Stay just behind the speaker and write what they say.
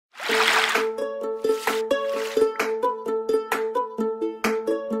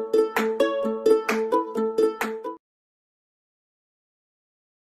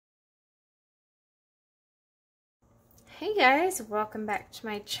guys, welcome back to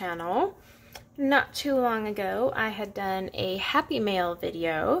my channel. Not too long ago I had done a Happy Mail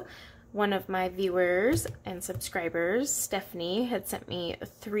video. One of my viewers and subscribers, Stephanie, had sent me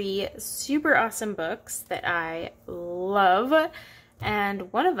 3 super awesome books that I love,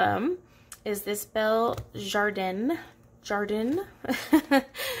 and one of them is this Belle Jardin Color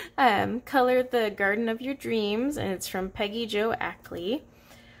the Garden of Your Dreams, and it's from Peggy Ackley.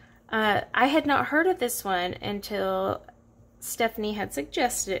 I had not heard of this one until Stephanie had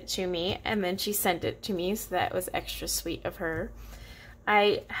suggested it to me, and then she sent it to me, so that was extra sweet of her.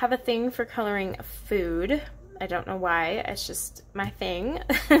 I have a thing for coloring food. I don't know why, it's just my thing.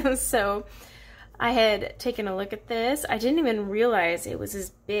 So I had taken a look at this. I didn't even realize it was as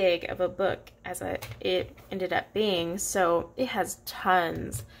big of a book as it ended up being, so it has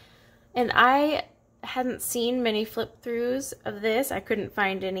tons. And I hadn't seen many flip-throughs of this. I couldn't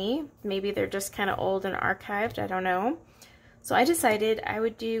find any. Maybe they're just kind of old and archived, I don't know. So I decided I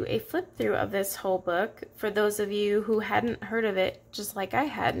would do a flip-through of this whole book for those of you who hadn't heard of it, just like I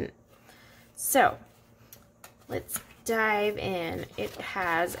hadn't. So let's dive in. It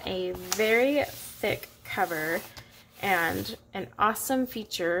has a very thick cover, and an awesome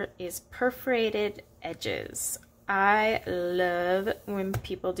feature is perforated edges. I love when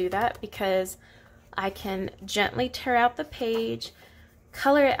people do that because I can gently tear out the page,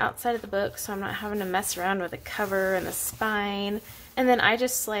 color it outside of the book so I'm not having to mess around with the cover and the spine, and then I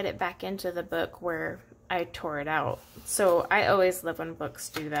just slide it back into the book where I tore it out. So I always love when books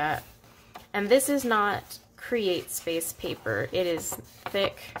do that. And this is not Create Space paper. It is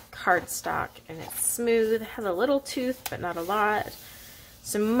thick cardstock and it's smooth, has a little tooth but not a lot.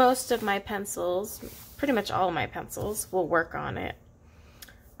 So most of my pencils, pretty much all of my pencils, will work on it.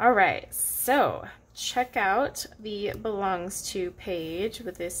 Alright, so check out the belongs to page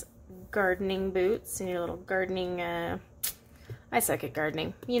with this gardening boots and your little gardening, I suck at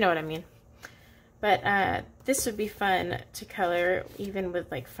gardening, you know what I mean. But this would be fun to color even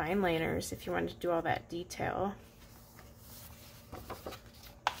with like fine liners if you wanted to do all that detail.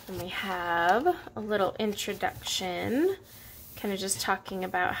 And we have a little introduction, kind of just talking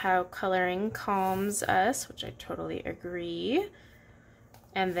about how coloring calms us, which I totally agree.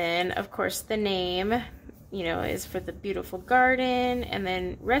 And then, of course, the name, you know, is for the beautiful garden. And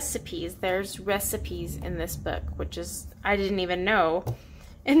then recipes. There's recipes in this book, which is, I didn't even know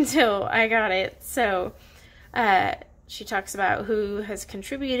until I got it. So she talks about who has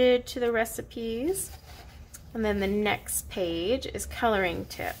contributed to the recipes. And then the next page is coloring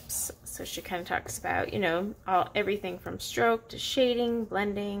tips. So she kind of talks about, you know, everything from stroke to shading,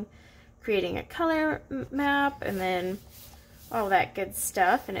 blending, creating a color map, and then all that good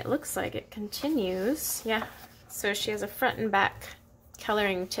stuff. And it looks like it continues. Yeah, so she has a front and back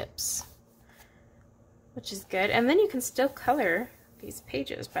coloring tips, which is good. And then you can still color these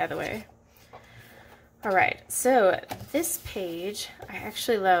pages, by the way. Alright, so this page I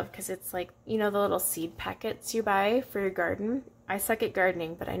actually love because it's like, you know, the little seed packets you buy for your garden. I suck at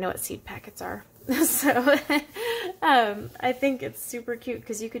gardening, but I know what seed packets are. So I think it's super cute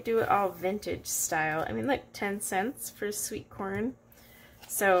because you could do it all vintage style. I mean, like 10 cents for sweet corn.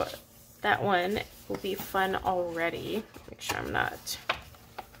 So that one will be fun already. Make sure I'm not. Let's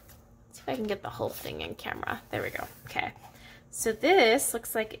see if I can get the whole thing in camera. There we go. Okay. So this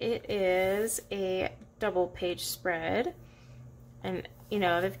looks like it is a double page spread. And, you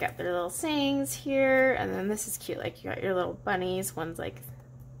know, they've got their little sayings here. And then this is cute. Like, you got your little bunnies. One's like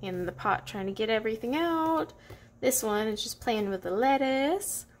in the pot trying to get everything out. This one is just playing with the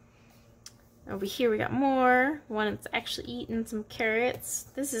lettuce. Over here we got more. One that's actually eating some carrots.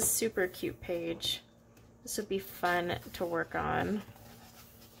 This is a super cute page. This would be fun to work on.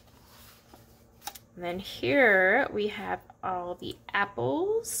 And then here we have all the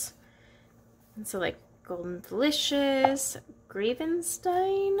apples. And so like Golden Delicious,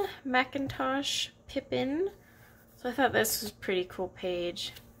 Gravenstein, Macintosh, Pippin. So I thought this was a pretty cool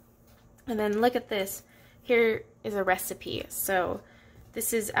page. And then look at this. Here is a recipe. So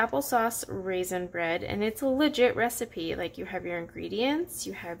this is applesauce raisin bread, and it's a legit recipe. Like, you have your ingredients,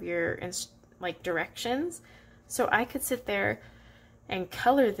 you have your like directions. So I could sit there and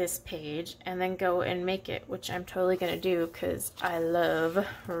color this page and then go and make it, which I'm totally gonna do because I love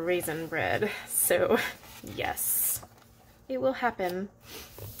raisin bread. So yes, it will happen.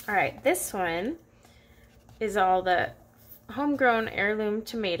 All right, this one is all the homegrown heirloom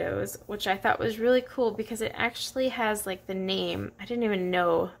tomatoes, which I thought was really cool because it actually has like the name. I didn't even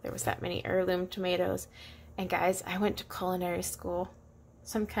know there was that many heirloom tomatoes. And guys, I went to culinary school,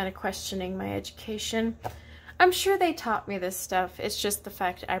 so I'm kind of questioning my education. I'm sure they taught me this stuff. It's just the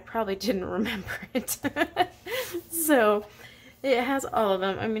fact I probably didn't remember it. So it has all of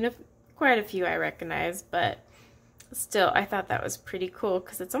them. I mean, quite a few I recognize, but still, I thought that was pretty cool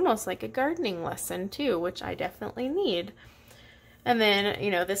because it's almost like a gardening lesson too, which I definitely need. And then, you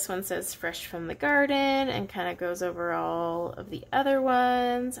know, this one says fresh from the garden and kind of goes over all of the other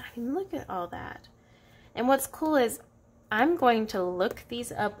ones. I mean, look at all that. And what's cool is I'm going to look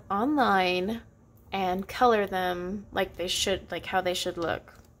these up online and color them like they should, like how they should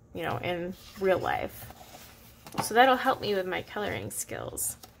look, you know, in real life. So that'll help me with my coloring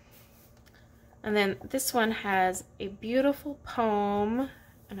skills. And then this one has a beautiful poem,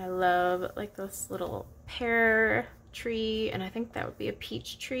 and I love like this little pear tree, and I think that would be a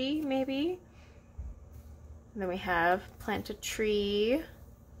peach tree maybe. And then we have plant a tree.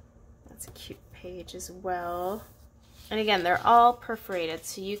 That's a cute page as well. And again, they're all perforated,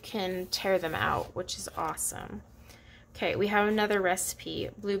 so you can tear them out, which is awesome. Okay, we have another recipe,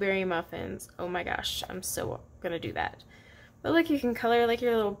 blueberry muffins. Oh my gosh, I'm so gonna do that. But look, you can color like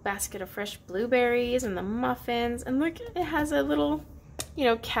your little basket of fresh blueberries and the muffins. And look, it has a little, you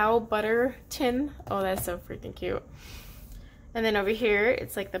know, cow butter tin. Oh, that's so freaking cute. And then over here,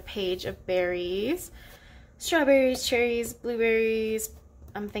 it's like the page of berries. Strawberries, cherries, blueberries.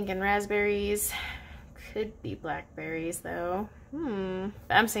 I'm thinking raspberries. Could be blackberries though.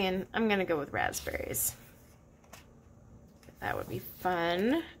 But I'm saying I'm gonna go with raspberries. That would be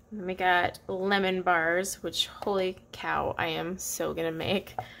fun. And we got lemon bars, which holy cow, I am so gonna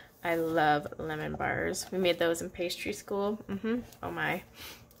make. I love lemon bars. We made those in pastry school. Oh my.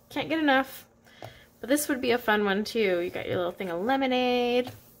 Can't get enough. But this would be a fun one too. You got your little thing of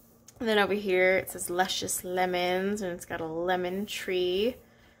lemonade. And then over here it says luscious lemons, and it's got a lemon tree.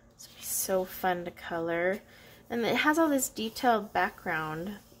 This would be so fun to color. And it has all this detailed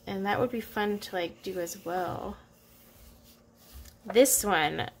background, and that would be fun to like do as well. This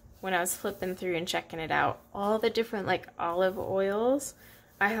one, when I was flipping through and checking it out, all the different like olive oils,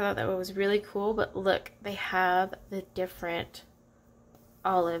 I thought that was really cool. But look, they have the different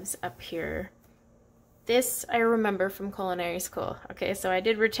olives up here. This I remember from culinary school. Okay, so I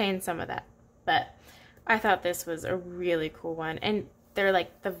did retain some of that, but I thought this was a really cool one. And they're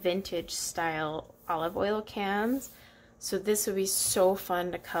like the vintage style olive oil cans. So this would be so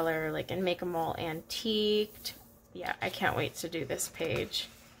fun to color, like, and make them all antiqued. Yeah, I can't wait to do this page.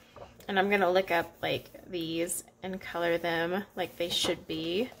 And I'm gonna look up like these and color them like they should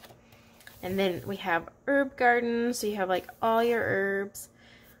be. And then we have herb garden, so you have like all your herbs.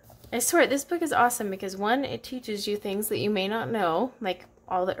 I swear this book is awesome because one, it teaches you things that you may not know, like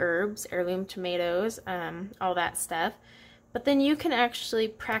all the herbs, heirloom tomatoes, all that stuff. But then you can actually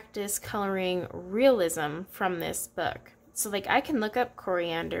practice coloring realism from this book. So like I can look up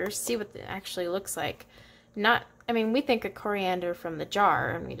coriander, see what it actually looks like. I mean, we think of coriander from the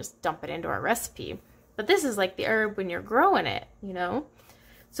jar and we just dump it into our recipe. But this is like the herb when you're growing it, you know?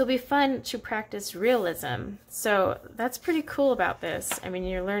 So it'll be fun to practice realism. So that's pretty cool about this. I mean,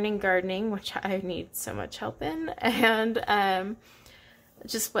 you're learning gardening, which I need so much help in, and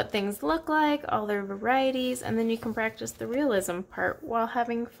just what things look like, all their varieties, and then you can practice the realism part while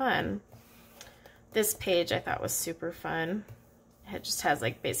having fun. This page I thought was super fun. It just has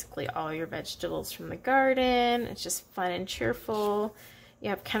like basically all your vegetables from the garden. It's just fun and cheerful. You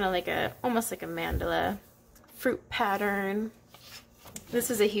have kind of like almost like a mandala fruit pattern. This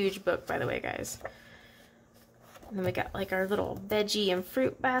is a huge book, by the way, guys. And then we got like our little veggie and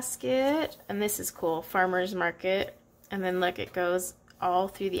fruit basket. And this is cool, farmer's market. And then look, it goes all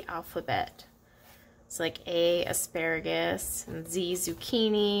through the alphabet. It's like A, asparagus, and Z,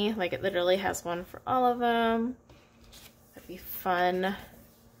 zucchini. Like it literally has one for all of them. That'd be fun.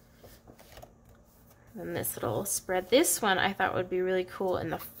 And this little spread. This one I thought would be really cool in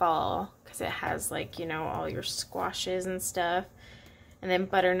the fall because it has like, you know, all your squashes and stuff. And then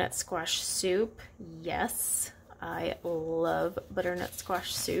butternut squash soup. Yes, I love butternut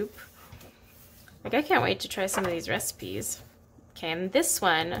squash soup. Like I can't wait to try some of these recipes. Okay, and this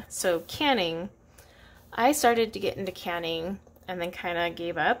one, so canning. I started to get into canning and then kind of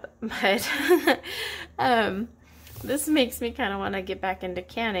gave up, but this makes me kind of want to get back into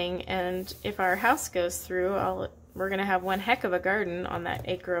canning. And if our house goes through, we're going to have one heck of a garden on that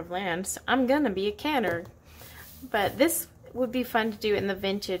acre of land, so I'm going to be a canner. But this would be fun to do in the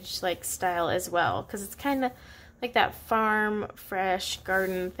vintage like style as well, because it's kind of like that farm fresh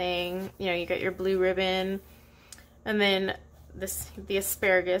garden thing. You know, you got your blue ribbon, and then the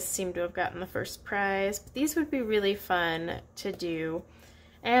asparagus seemed to have gotten the first prize. But these would be really fun to do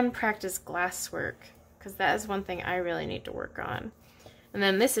and practice glasswork, because that is one thing I really need to work on. And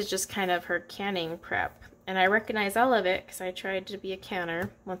then this is just kind of her canning prep. And I recognize all of it because I tried to be a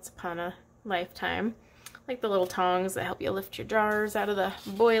canner once upon a lifetime. Like the little tongs that help you lift your jars out of the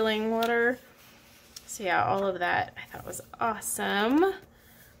boiling water. So yeah, all of that I thought was awesome.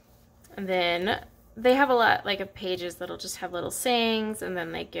 And then they have a lot like of pages that'll just have little sayings, and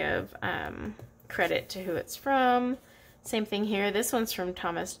then they give credit to who it's from. Same thing here. This one's from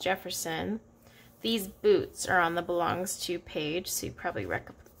Thomas Jefferson. These boots are on the belongs to page, so you probably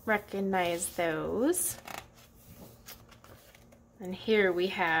recognize those. And here we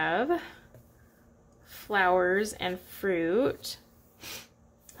have flowers and fruit.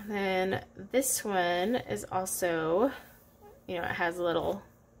 And then this one is also, you know, it has a little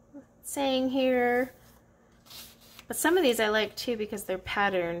saying here. But some of these I like too because they're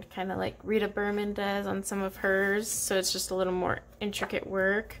patterned, kind of like Rita Berman does on some of hers. So it's just a little more intricate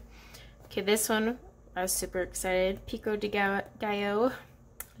work. Okay, this one I was super excited. Pico de Gallo.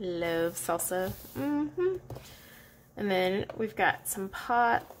 Love salsa. And then we've got some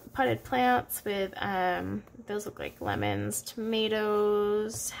potted plants with, those look like lemons,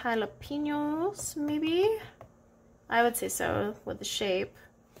 tomatoes, jalapenos, maybe? I would say so, with the shape.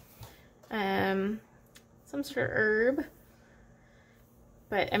 Some sort of herb.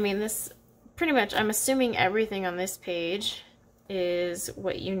 But, I mean, this, pretty much, I'm assuming everything on this page is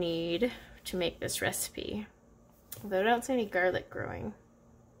what you need to make this recipe. Although I don't see any garlic growing.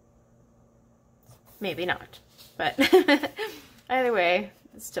 Maybe not. But, either way,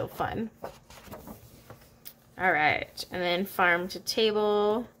 it's still fun. Alright, and then farm to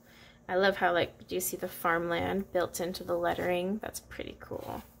table. I love how, like, do you see the farmland built into the lettering? That's pretty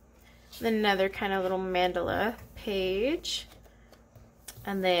cool. Then another kind of little mandala page.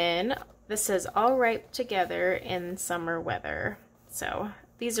 And then this says, all ripe together in summer weather. So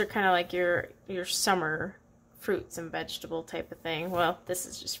these are kind of like your summer fruits and vegetable type of thing. Well, this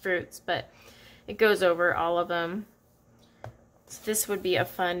is just fruits, but it goes over all of them. So this would be a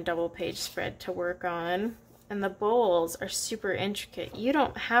fun double page spread to work on. And the bowls are super intricate. You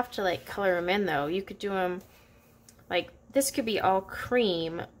don't have to like color them in though. You could do them like, this could be all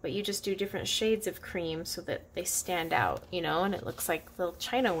cream, but you just do different shades of cream so that they stand out, you know, and it looks like little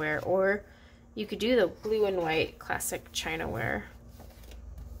chinaware. Or you could do the blue and white classic chinaware.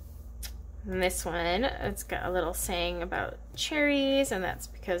 And this one, it's got a little saying about cherries, and that's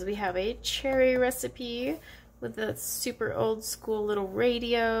because we have a cherry recipe with a super old school little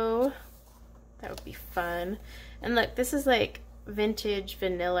radio. That would be fun. And look, this is like vintage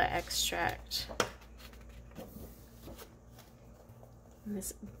vanilla extract. And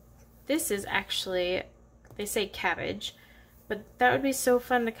this is actually, they say cabbage, but that would be so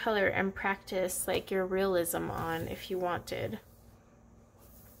fun to color and practice like your realism on if you wanted.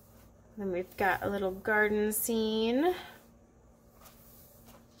 Then we've got a little garden scene.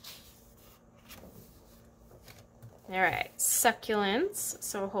 Alright, succulents.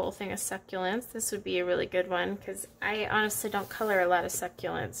 So a whole thing of succulents. This would be a really good one because I honestly don't color a lot of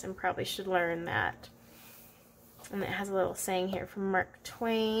succulents and probably should learn that. And it has a little saying here from Mark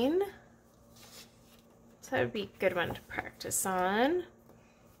Twain. So that would be a good one to practice on.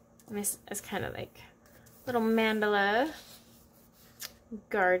 And this is kind of like little mandala,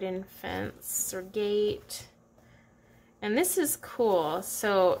 garden fence or gate. And this is cool.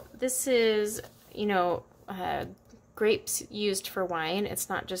 So this is, you know, grapes used for wine. It's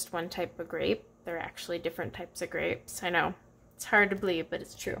not just one type of grape. They're actually different types of grapes. I know, it's hard to believe, but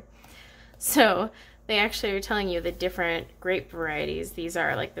it's true. So they actually are telling you the different grape varieties. These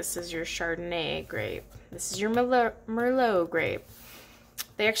are like, this is your Chardonnay grape. This is your Merlot grape.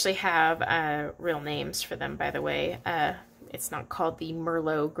 They actually have real names for them, by the way. It's not called the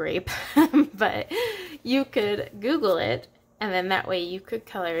Merlot grape, but you could Google it, and then that way you could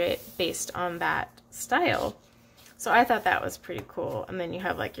color it based on that style. So I thought that was pretty cool. And then you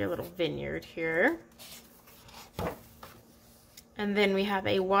have like your little vineyard here. And then we have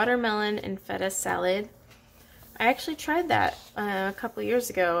a watermelon and feta salad. I actually tried that a couple years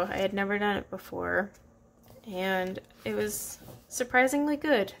ago. I had never done it before, and it was surprisingly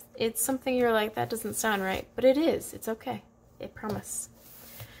good. It's something you're like, that doesn't sound right, but it is. It's okay. I promise.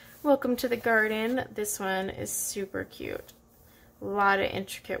 Welcome to the garden. This one is super cute. A lot of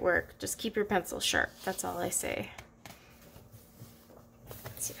intricate work. Just keep your pencil sharp. That's all I say.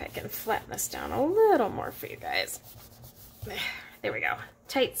 Let's see if I can flatten this down a little more for you guys. There we go.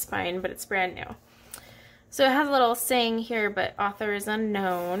 Tight spine, but it's brand new. So it has a little saying here, but author is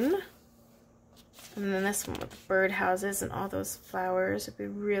unknown. And then this one with the birdhouses and all those flowers would be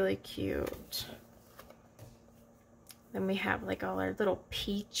really cute. Then we have like all our little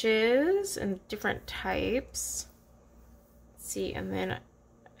peaches and different types. Let's see, and then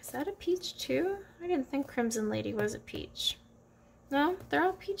Is that a peach too? I didn't think Crimson Lady was a peach. No, they're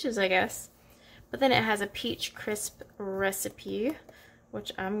all peaches, I guess. But then it has a peach crisp recipe,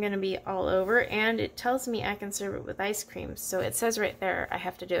 which I'm going to be all over. And it tells me I can serve it with ice cream. So it says right there I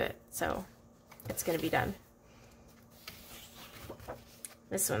have to do it. So it's going to be done.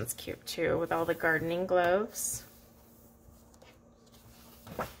 This one's cute too, with all the gardening gloves.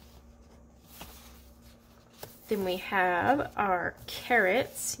 Then we have our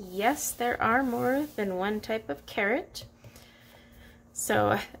carrots. Yes, there are more than one type of carrot.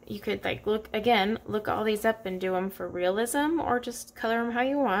 So you could like look all these up and do them for realism, or just color them how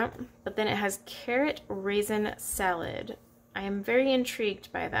you want. But then it has carrot raisin salad. I am very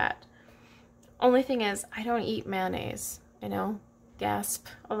intrigued by that. Only thing is, I don't eat mayonnaise. I know, gasp.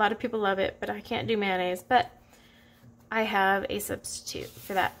 A lot of people love it, but I can't do mayonnaise. But I have a substitute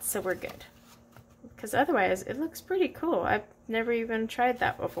for that, so we're good. Because otherwise, it looks pretty cool. I've never even tried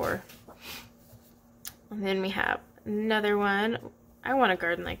that before. And then we have another one. I want a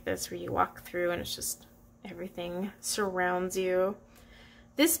garden like this where you walk through and it's just everything surrounds you.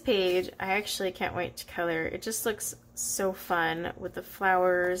 This page, I actually can't wait to color. It just looks so fun with the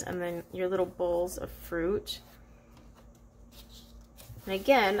flowers and then your little bowls of fruit. And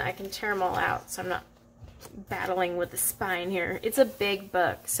again, I can tear them all out, so I'm not battling with the spine here. It's a big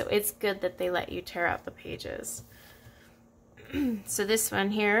book, so it's good that they let you tear out the pages. So this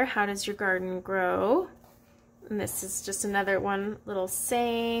one here, how does your garden grow? And this is just another one little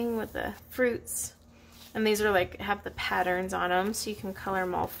saying with the fruits. And these are like, have the patterns on them, so you can color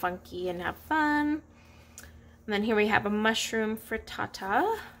them all funky and have fun. And then here we have a mushroom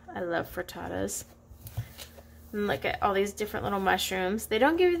frittata. I love frittatas. And look at all these different little mushrooms. They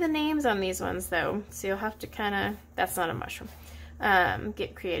don't give you the names on these ones though, so you'll have to kind of, that's not a mushroom,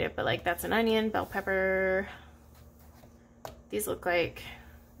 get creative. But like, that's an onion, bell pepper. These look like,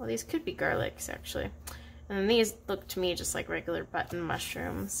 well, these could be garlics actually. And then these look to me just like regular button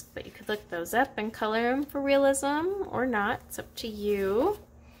mushrooms, but you could look those up and color them for realism or not. It's up to you.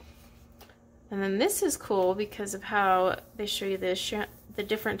 And then this is cool because of how they show you the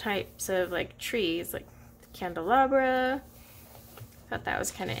different types of like trees, like the candelabra. Thought that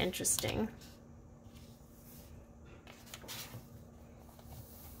was kind of interesting.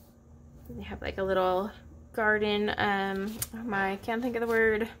 They have like a little garden, I can't think of the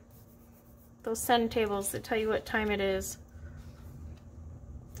word. Those sun tables that tell you what time it is.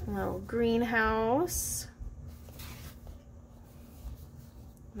 A little greenhouse.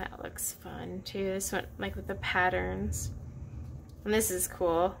 That looks fun too. This one, like with the patterns. And this is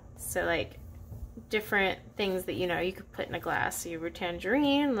cool. So like different things that you could put in a glass. So you have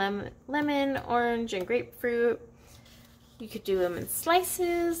tangerine, lemon, orange, and grapefruit. You could do them in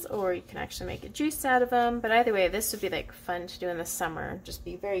slices, or you can actually make a juice out of them. But either way, this would be like fun to do in the summer. Just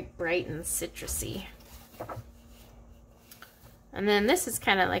be very bright and citrusy. And then this is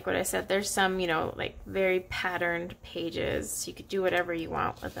kind of like what I said. There's some, like very patterned pages. You could do whatever you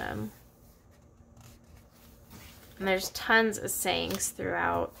want with them. And there's tons of sayings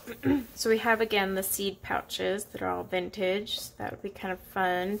throughout. So we have, again, the seed pouches that are all vintage. So that would be kind of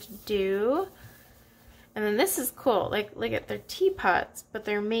fun to do. And then this is cool. Like, look at their teapots, but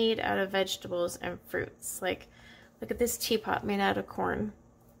they're made out of vegetables and fruits. Like, look at this teapot made out of corn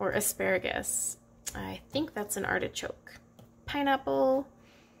or asparagus. I think that's an artichoke. Pineapple.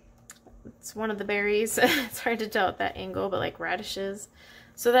 It's one of the berries. It's hard to tell at that angle, but like radishes.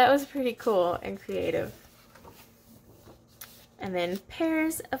 So that was pretty cool and creative. And then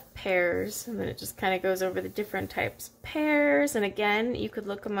pairs of pears, and then it just kind of goes over the different types of pears. And again, you could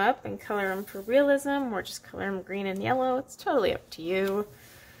look them up and color them for realism, or just color them green and yellow. It's totally up to you.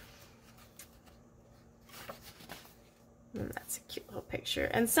 And that's a cute little picture.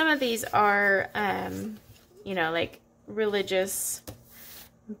 And some of these are, like religious,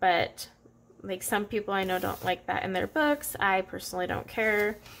 but like some people I know don't like that in their books. I personally don't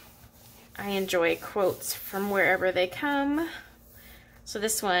care. I enjoy quotes from wherever they come. So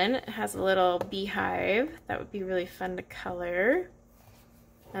this one has a little beehive. That would be really fun to color.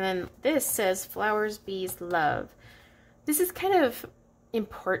 And then this says, flowers, bees, love. This is kind of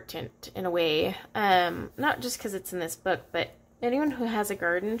important in a way. Not just because it's in this book, but anyone who has a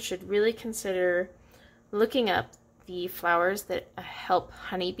garden should really consider looking up the flowers that help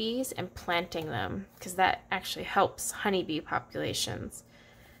honeybees and planting them, because that actually helps honeybee populations.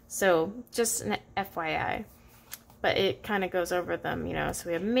 So just an FYI. But it kind of goes over them, So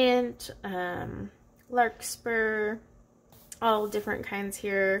we have mint, larkspur, all different kinds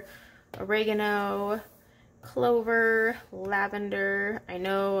here, oregano, clover, lavender. I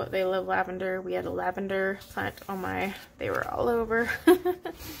know they love lavender. We had a lavender plant on they were all over.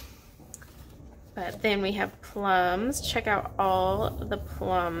 But then we have plums. Check out all the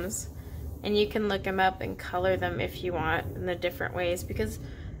plums. And you can look them up and color them if you want in the different ways, because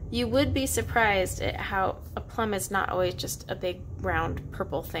you would be surprised at how a plum is not always just a big round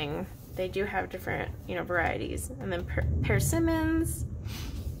purple thing. They do have different, you know, varieties. And then persimmons.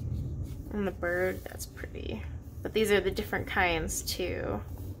 And the bird, that's pretty. But these are the different kinds too.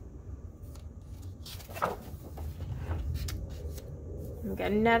 We've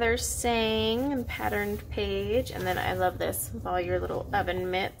got another saying and patterned page, and then I love this with all your little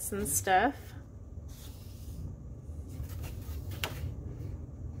oven mitts and stuff.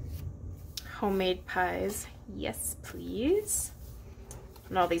 Homemade pies, yes please.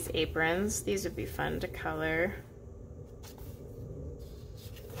 And all these aprons, these would be fun to color.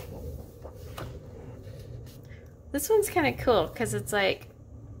 This one's kind of cool because it's like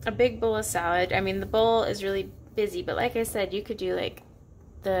a big bowl of salad. I mean, the bowl is really busy, but like I said, you could do like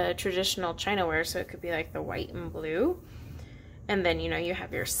the traditional Chinaware, so it could be like the white and blue. And then, you know, you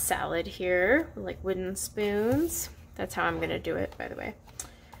have your salad here, like wooden spoons. That's how I'm gonna do it, by the way.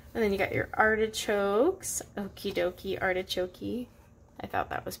 And then you got your artichokes. Okie dokie artichoke. I thought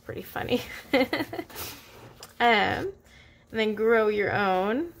that was pretty funny. And then grow your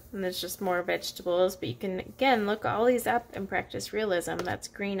own. And there's just more vegetables, but you can, again, look all these up and practice realism. That's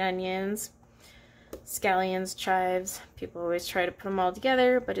green onions, scallions, chives. People always try to put them all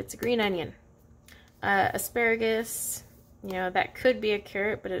together, but it's a green onion. Asparagus, you know, that could be a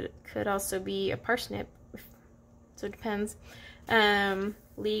carrot, but it could also be a parsnip. So it depends.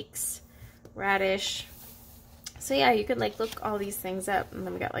 Leeks, radish. So yeah, you could like look all these things up. And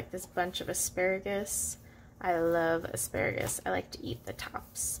then we got like this bunch of asparagus. I love asparagus. I like to eat the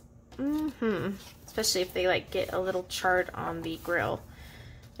tops. Especially if they like get a little charred on the grill.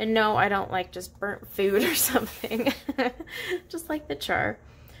 And no, I don't like just burnt food or something. Just like the char.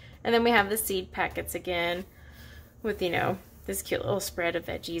 And then we have the seed packets again with, you know, this cute little spread of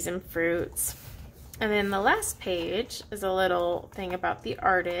veggies and fruits. And then the last page is a little thing about the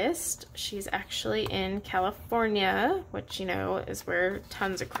artist. She's actually in California, which, you know, is where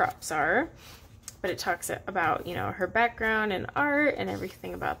tons of crops are. But it talks about, you know, her background in art and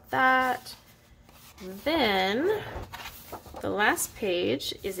everything about that. And then the last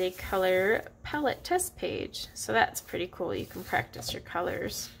page is a color palette test page. So that's pretty cool. You can practice your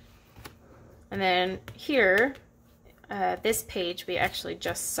colors. And then here, this page we actually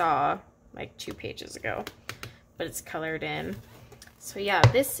just saw like 2 pages ago, but it's colored in. So yeah,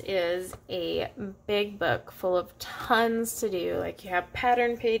 this is a big book full of tons to do. Like you have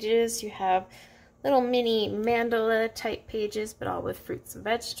pattern pages, you have little mini mandala type pages, but all with fruits and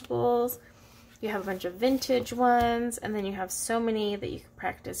vegetables. You have a bunch of vintage ones, and then you have so many that you can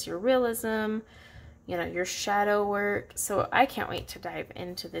practice your realism, you know, your shadow work. So I can't wait to dive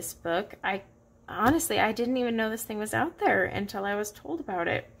into this book. Honestly, I didn't even know this thing was out there until I was told about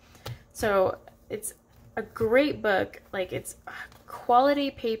it. So it's a great book. Like, it's quality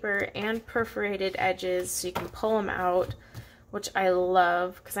paper and perforated edges, so you can pull them out, which I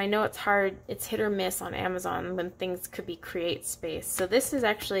love, because I know it's hard, it's hit or miss on Amazon when things could be create space. So this is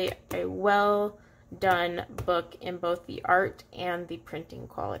actually a well done book in both the art and the printing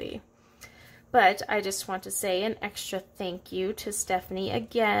quality. But I just want to say an extra thank you to Stephanie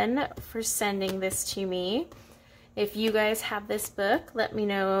again for sending this to me. If you guys have this book, let me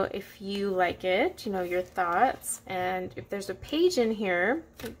know if you like it, you know, your thoughts. And if there's a page in here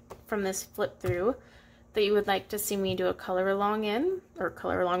from this flip through that you would like to see me do a color along in, or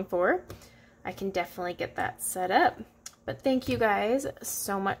color along for, I can definitely get that set up. But thank you guys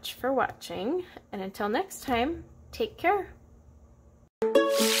so much for watching, and until next time, take care.